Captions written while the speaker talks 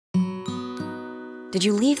Did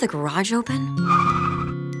you leave the garage open?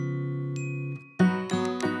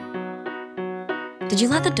 Did you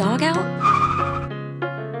let the dog out?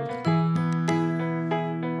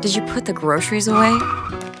 Did you put the groceries away?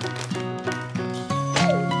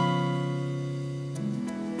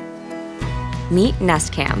 Meet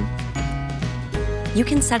Nest Cam. You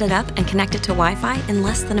can set it up and connect it to Wi-Fi in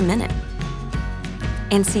less than a minute.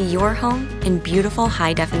 And see your home in beautiful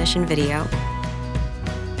high-definition video.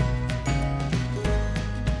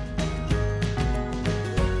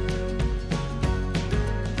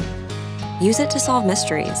 Use it to solve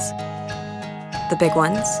mysteries. The big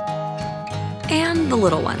ones and the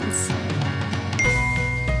little ones.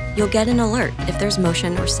 You'll get an alert if there's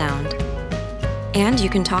motion or sound. And you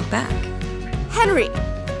can talk back. Henry,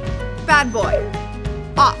 bad boy,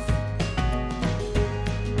 off.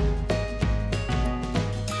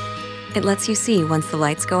 It lets you see once the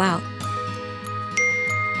lights go out.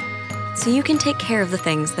 So you can take care of the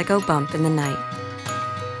things that go bump in the night.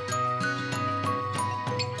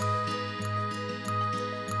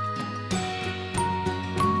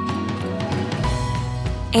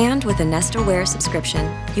 And with a Nest Aware subscription,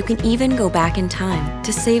 you can even go back in time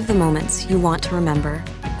to save the moments you want to remember.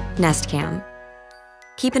 Nest Cam.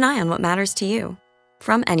 Keep an eye on what matters to you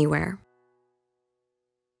from anywhere.